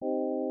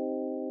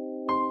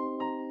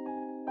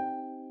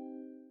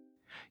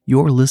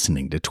You're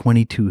listening to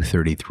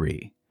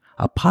 2233,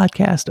 a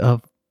podcast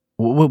of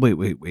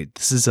wait.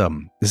 This is a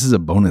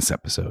bonus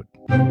episode.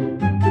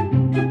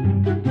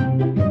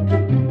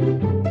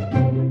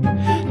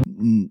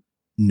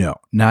 No,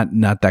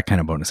 not that kind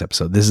of bonus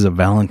episode. This is a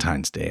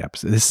Valentine's Day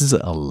episode. This is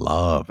a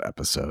love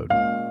episode.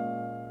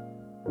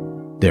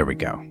 There we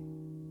go.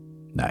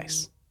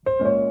 Nice.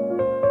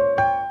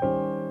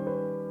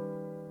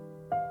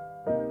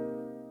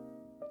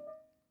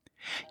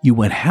 You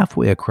went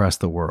halfway across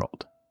the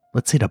world,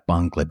 let's say to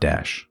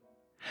Bangladesh,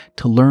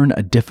 to learn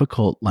a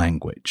difficult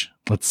language,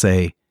 let's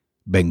say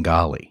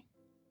Bengali.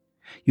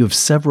 You have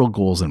several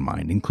goals in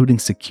mind, including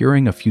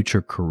securing a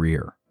future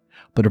career,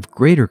 but of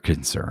greater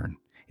concern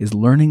is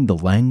learning the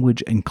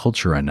language and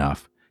culture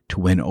enough to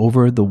win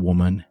over the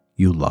woman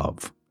you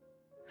love.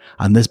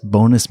 On this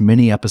bonus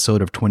mini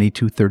episode of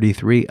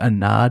 2233, a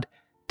nod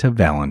to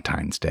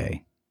Valentine's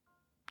Day.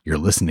 You're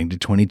listening to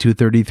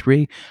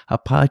 2233, a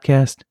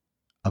podcast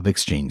of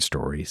exchange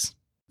stories.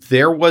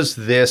 There was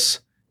this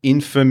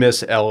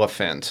infamous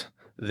elephant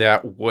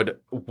that would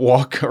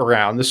walk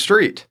around the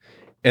street.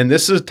 And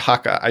this is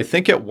Dhaka. I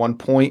think at one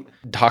point,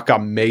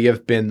 Dhaka may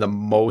have been the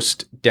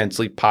most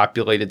densely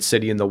populated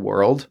city in the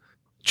world.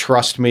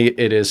 Trust me,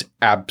 it is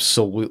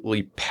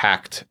absolutely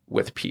packed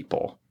with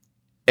people.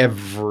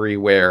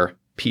 Everywhere,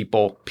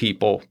 people.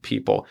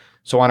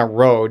 So on a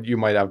road, you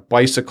might have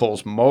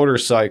bicycles,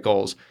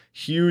 motorcycles,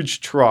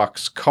 huge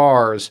trucks,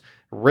 cars,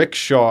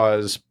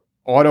 rickshaws,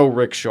 auto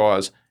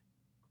rickshaws,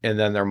 and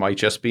then there might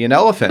just be an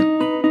elephant.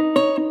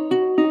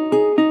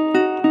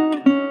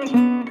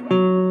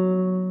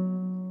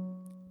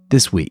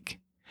 This week,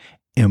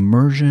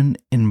 immersion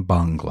in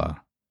Bangla,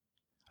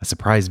 a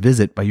surprise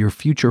visit by your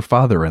future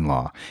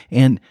father-in-law,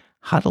 and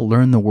how to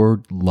learn the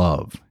word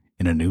love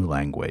in a new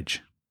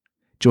language.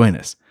 Join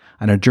us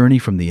on a journey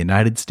from the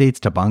United States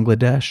to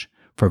Bangladesh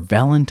for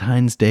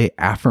Valentine's Day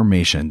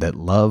affirmation that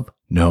love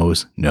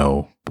knows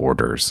no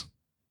borders.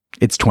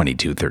 It's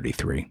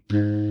 2233.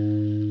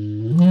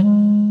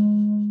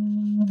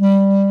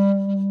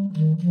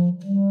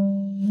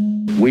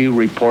 We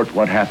report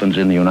what happens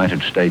in the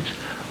United States,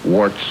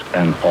 warts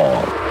and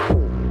all.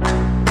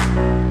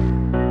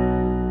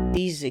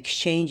 These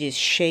exchanges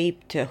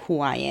shaped who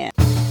I am.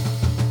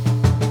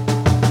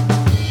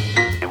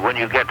 When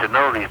you get to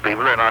know these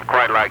people, they're not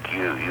quite like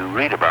you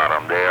read about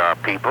them. They are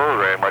people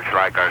very much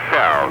like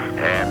ourselves.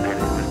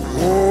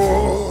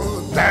 Oh,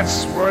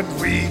 that's what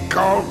we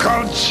call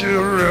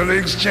cultural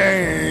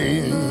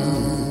exchange.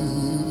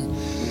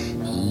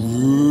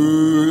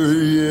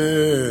 Ooh,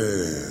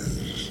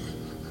 yes.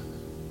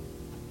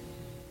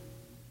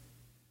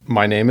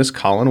 My name is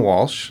Colin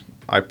Walsh.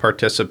 I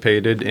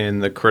participated in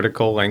the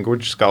Critical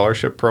Language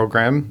Scholarship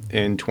Program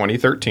in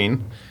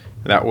 2013.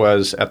 That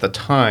was at the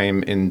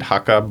time in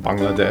Dhaka,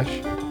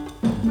 Bangladesh.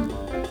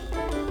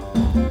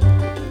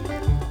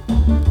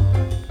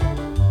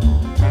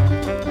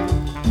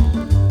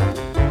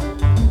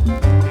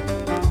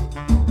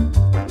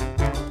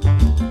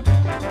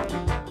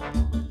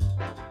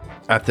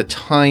 At the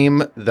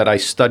time that I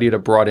studied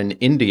abroad in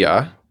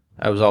India,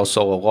 I was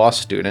also a law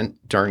student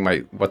during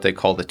my what they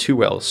call the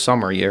 2L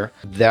summer year.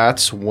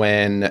 That's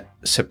when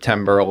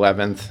September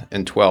 11th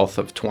and 12th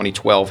of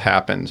 2012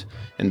 happened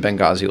in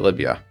Benghazi,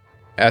 Libya.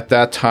 At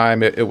that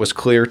time, it was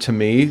clear to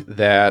me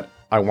that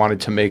I wanted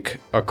to make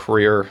a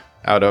career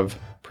out of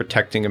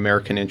protecting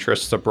American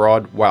interests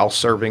abroad while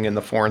serving in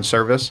the Foreign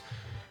Service.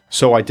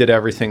 So I did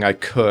everything I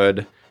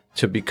could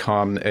to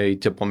become a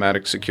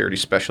diplomatic security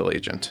special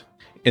agent.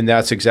 And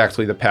that's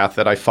exactly the path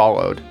that I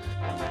followed.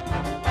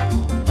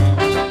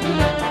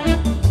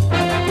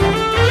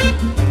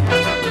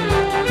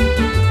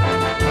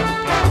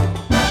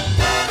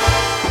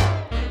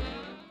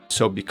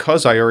 So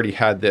because I already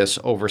had this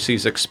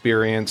overseas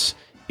experience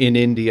in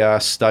India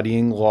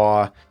studying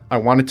law, I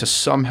wanted to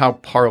somehow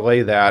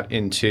parlay that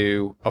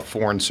into a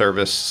Foreign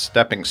Service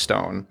stepping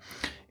stone.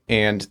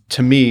 And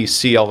to me,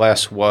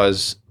 CLS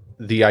was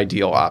the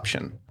ideal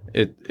option.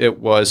 It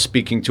was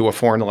speaking to a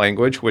foreign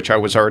language, which I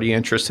was already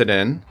interested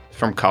in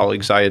from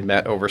colleagues I had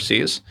met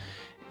overseas.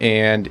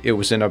 And it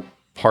was in a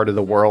part of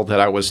the world that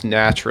I was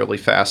naturally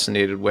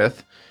fascinated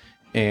with.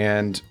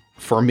 And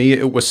for me,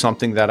 it was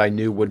something that I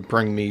knew would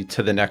bring me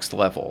to the next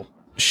level.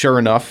 Sure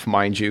enough,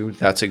 mind you,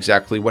 that's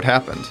exactly what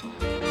happened.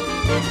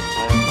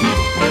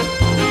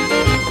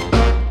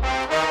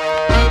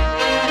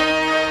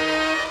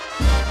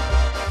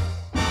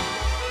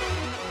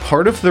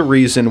 Part of the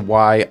reason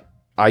why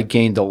I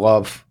gained a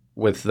love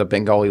with the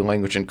Bengali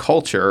language and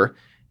culture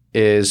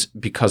is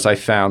because I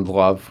found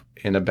love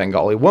in a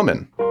Bengali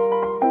woman.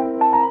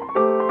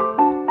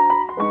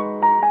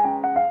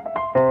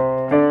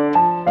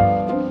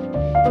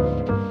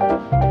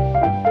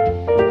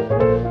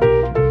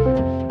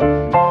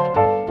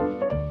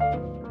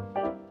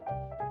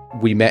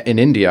 We met in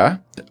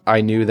India. I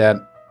knew that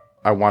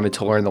I wanted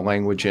to learn the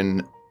language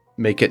and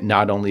make it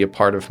not only a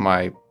part of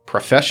my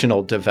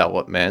professional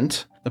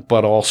development,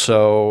 but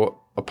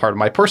also a part of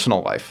my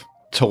personal life.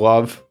 To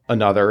love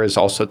another is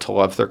also to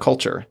love their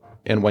culture.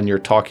 And when you're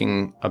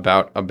talking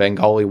about a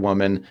Bengali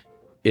woman,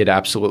 it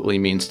absolutely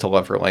means to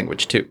love her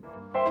language too.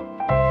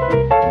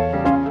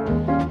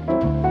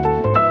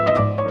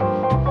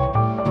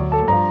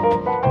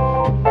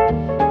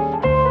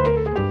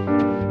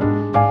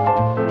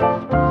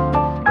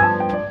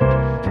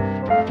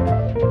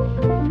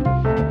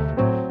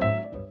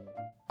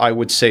 I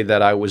would say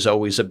that I was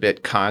always a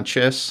bit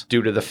conscious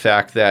due to the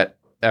fact that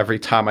every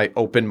time I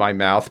opened my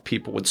mouth,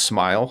 people would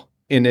smile.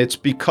 And it's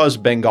because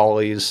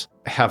Bengalis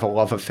have a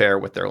love affair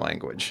with their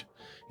language.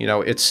 You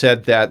know, it's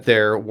said that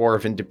their War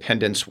of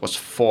Independence was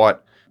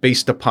fought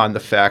based upon the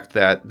fact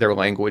that their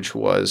language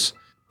was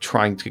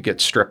trying to get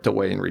stripped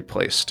away and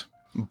replaced.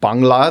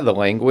 Bangla, the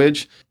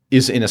language,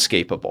 is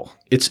inescapable.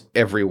 It's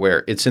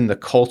everywhere. It's in the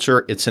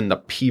culture. It's in the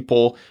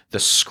people. The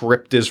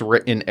script is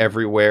written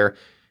everywhere.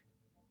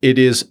 It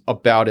is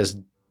about as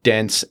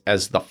dense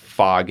as the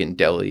fog in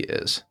Delhi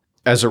is.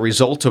 As a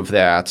result of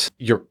that,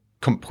 you're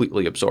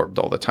completely absorbed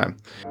all the time.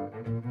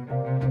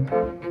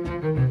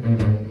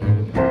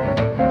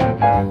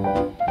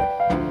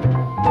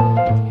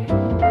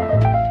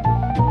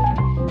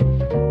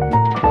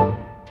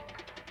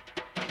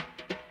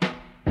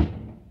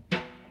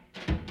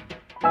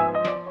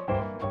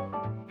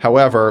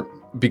 However,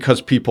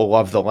 because people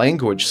love the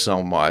language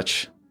so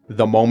much,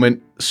 the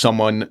moment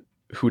someone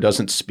who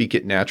doesn't speak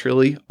it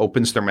naturally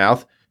opens their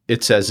mouth,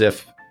 it's as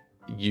if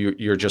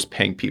you're just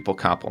paying people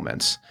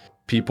compliments.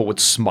 People would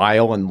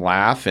smile and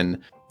laugh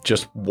and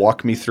just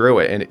walk me through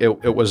it. And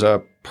it was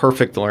a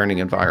perfect learning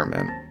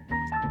environment.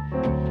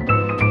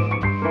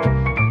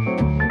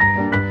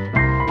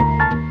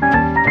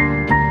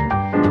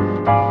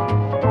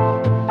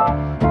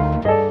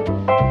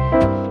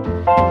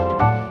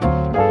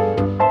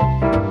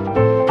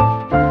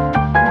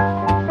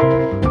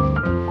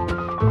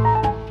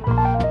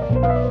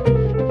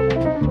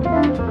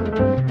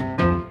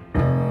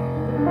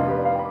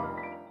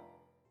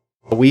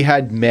 We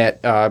had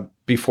met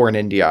before in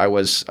India. I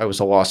was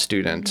a law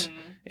student,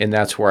 and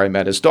that's where I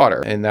met his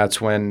daughter. And that's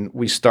when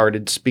we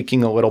started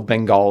speaking a little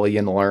Bengali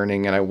and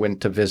learning, and I went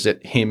to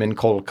visit him in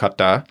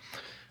Kolkata,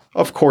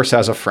 of course,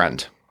 as a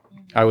friend.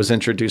 I was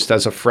introduced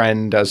as a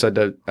friend, as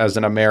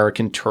an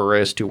American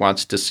tourist who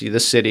wants to see the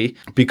city,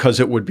 because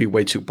it would be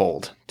way too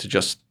bold to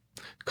just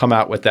come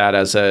out with that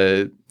as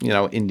a,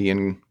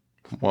 Indian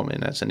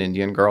woman, as an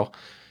Indian girl.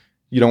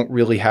 You don't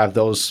really have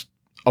those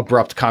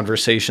abrupt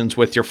conversations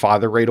with your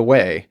father right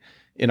away.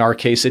 In our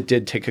case, it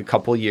did take a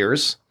couple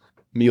years.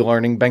 Me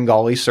learning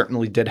Bengali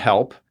certainly did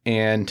help,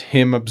 and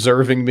him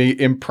observing me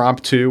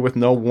impromptu with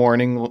no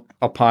warning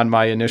upon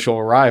my initial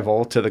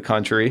arrival to the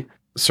country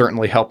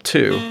certainly helped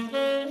too.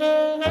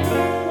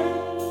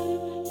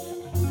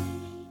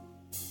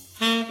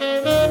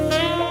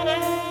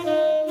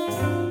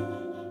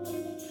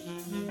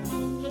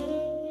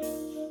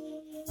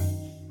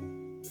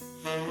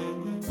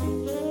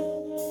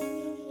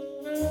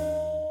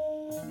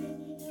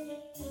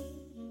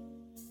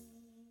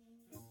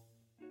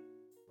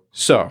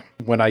 So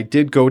when I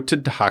did go to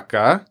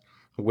Dhaka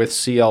with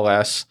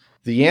CLS,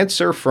 the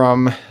answer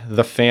from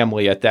the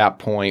family at that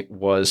point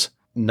was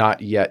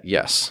not yet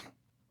yes.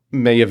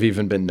 May have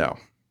even been no.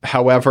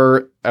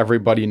 However,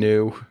 everybody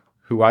knew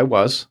who I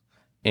was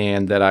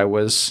and that I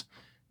was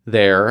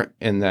there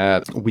and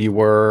that we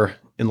were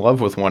in love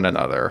with one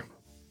another.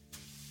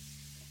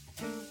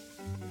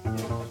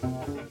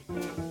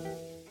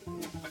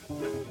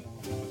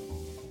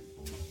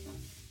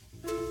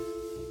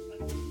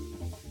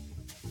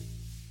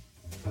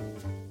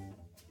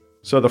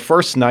 So the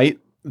first night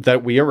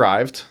that we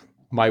arrived,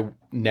 my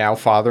now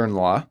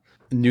father-in-law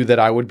knew that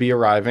I would be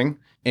arriving,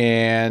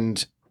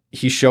 and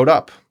he showed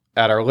up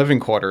at our living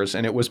quarters,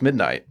 and it was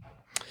midnight.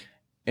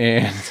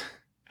 And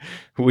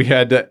we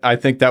had, I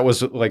think that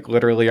was like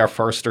literally our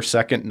first or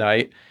second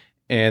night,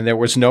 and there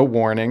was no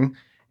warning.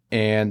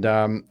 And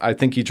I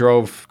think he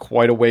drove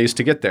quite a ways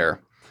to get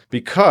there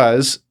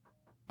because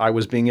I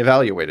was being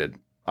evaluated.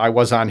 I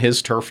was on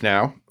his turf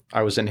now.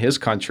 I was in his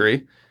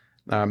country.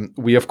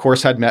 We, of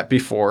course, had met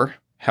before.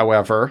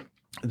 However,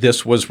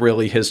 this was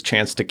really his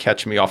chance to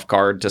catch me off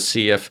guard to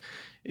see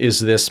is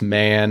this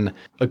man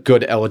a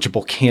good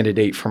eligible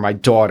candidate for my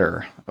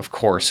daughter, of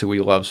course, who he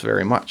loves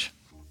very much.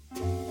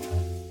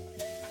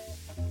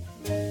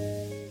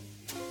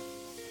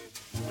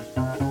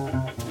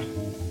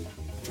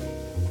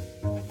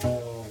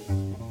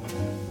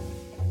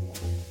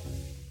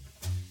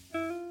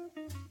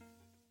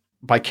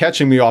 By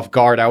catching me off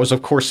guard, I was,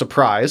 of course,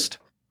 surprised.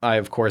 I,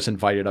 of course,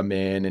 invited him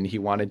in, and he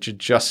wanted to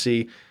just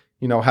see,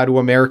 how do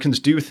Americans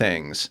do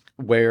things?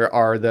 Where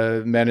are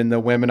the men and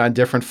the women on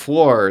different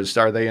floors?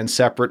 Are they in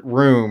separate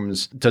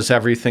rooms? Does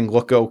everything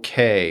look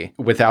okay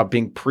without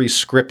being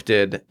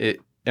pre-scripted?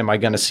 Am I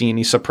going to see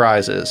any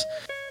surprises?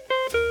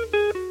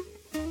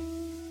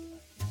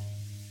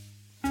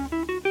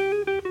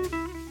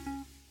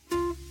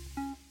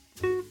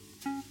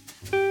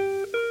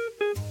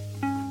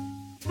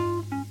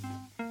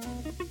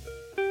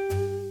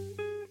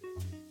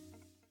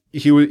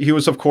 He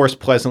was, of course,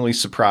 pleasantly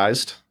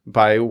surprised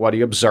by what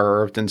he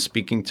observed and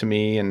speaking to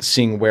me and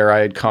seeing where I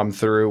had come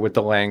through with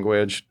the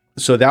language.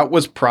 So that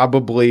was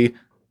probably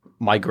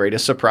my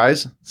greatest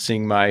surprise,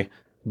 seeing my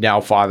now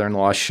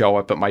father-in-law show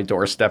up at my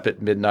doorstep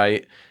at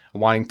midnight,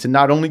 wanting to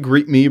not only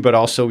greet me, but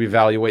also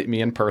evaluate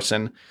me in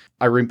person.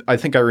 I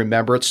think I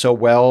remember it so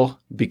well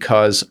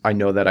because I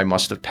know that I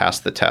must have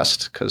passed the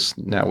test, because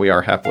now we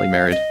are happily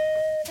married.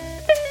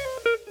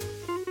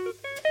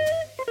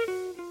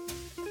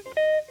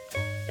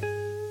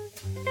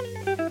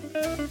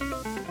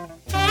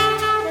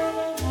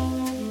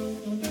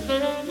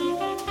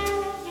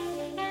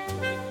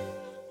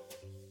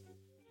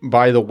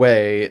 By the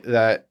way,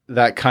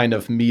 that kind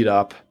of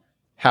meetup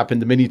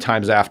happened many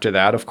times after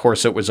that. Of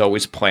course, it was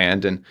always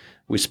planned, and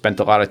we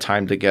spent a lot of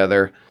time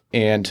together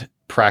and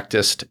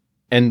practiced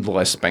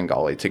endless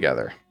Bengali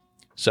together.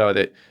 So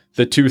that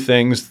the two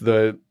things,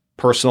 the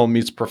personal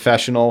meets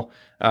professional,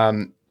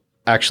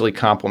 actually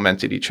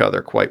complemented each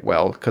other quite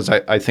well, because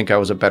I think I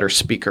was a better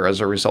speaker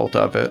as a result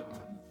of it.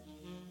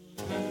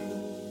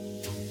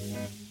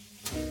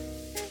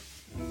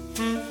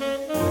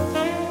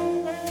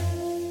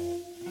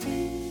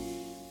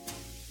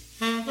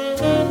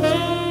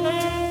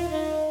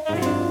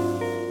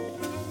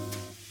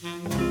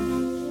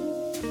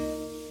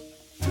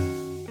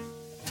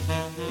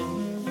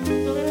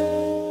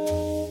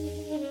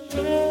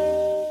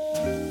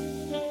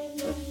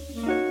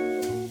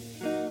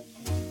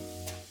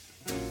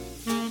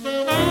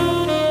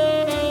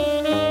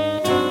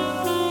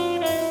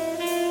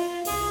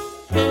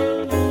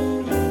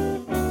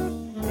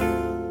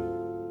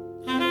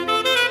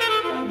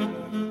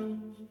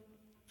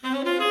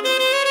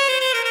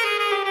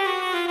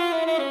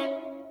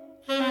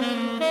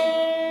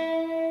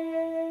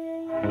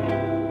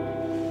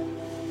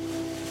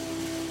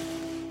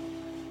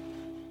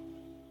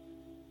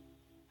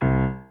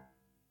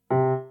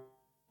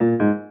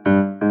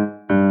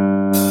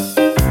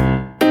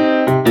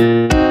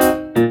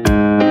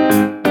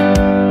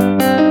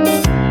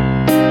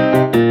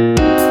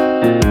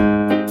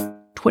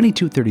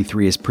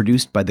 .2233 is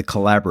produced by the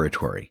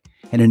Collaboratory,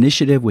 an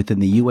initiative within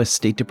the U.S.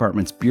 State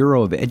Department's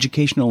Bureau of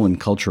Educational and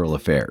Cultural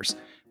Affairs,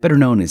 better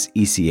known as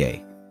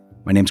ECA.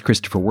 My name's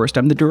Christopher Wurst.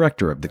 I'm the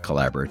director of the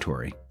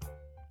Collaboratory.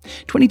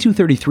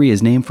 2233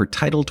 is named for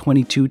Title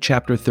 22,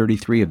 Chapter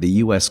 33 of the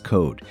U.S.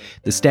 Code,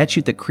 the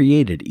statute that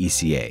created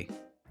ECA.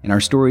 And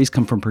our stories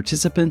come from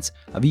participants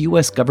of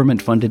U.S.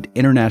 government-funded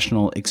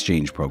international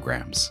exchange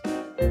programs.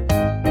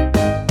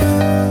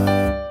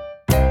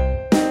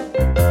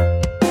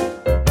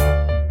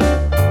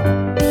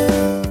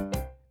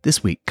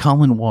 This week,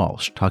 Colin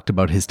Walsh talked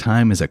about his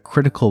time as a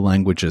Critical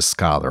Languages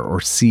Scholar, or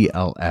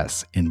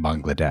CLS, in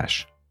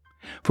Bangladesh.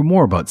 For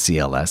more about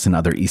CLS and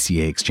other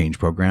ECA exchange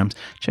programs,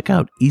 check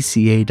out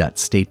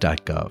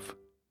eca.state.gov.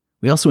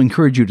 We also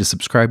encourage you to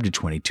subscribe to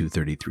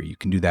 2233. You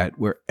can do that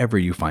wherever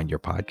you find your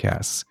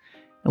podcasts.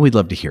 And we'd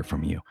love to hear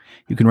from you.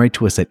 You can write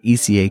to us at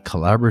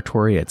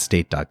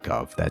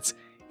ecacollaboratory@state.gov. That's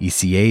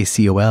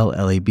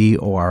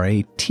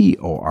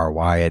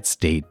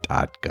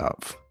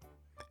ecacollaboratory@state.gov.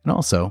 And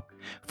also,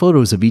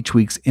 photos of each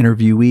week's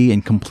interviewee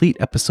and complete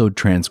episode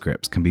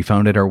transcripts can be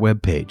found at our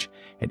webpage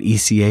at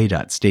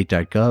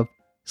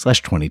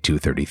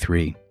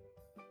eca.state.gov/2233.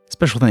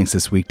 Special thanks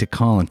this week to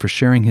Colin for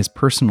sharing his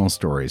personal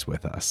stories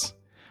with us.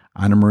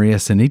 Ana Maria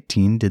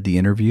Sanitin did the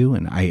interview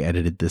and I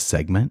edited this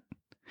segment.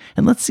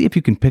 And let's see if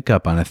you can pick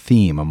up on a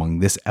theme among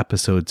this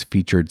episode's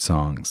featured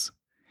songs.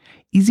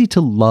 Easy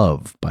to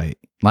Love by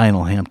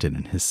Lionel Hampton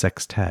and his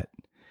sextet.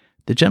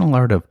 The Gentle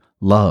Art of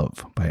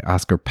Love by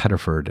Oscar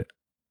Pettiford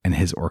and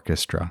his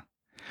orchestra.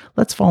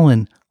 Let's Fall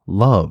in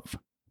Love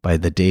by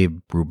the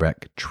Dave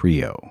Brubeck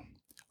Trio.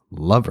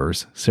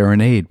 Lover's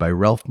Serenade by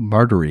Ralph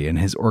Martery and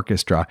his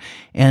orchestra.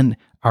 And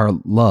Our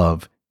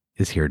Love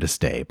is Here to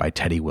Stay by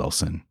Teddy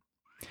Wilson.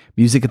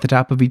 Music at the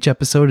top of each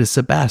episode is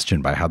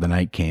Sebastian by How the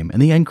Night Came,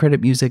 and the end credit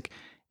music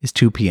is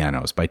Two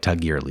Pianos by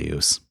Tagir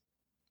Lius.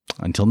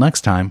 Until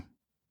next time.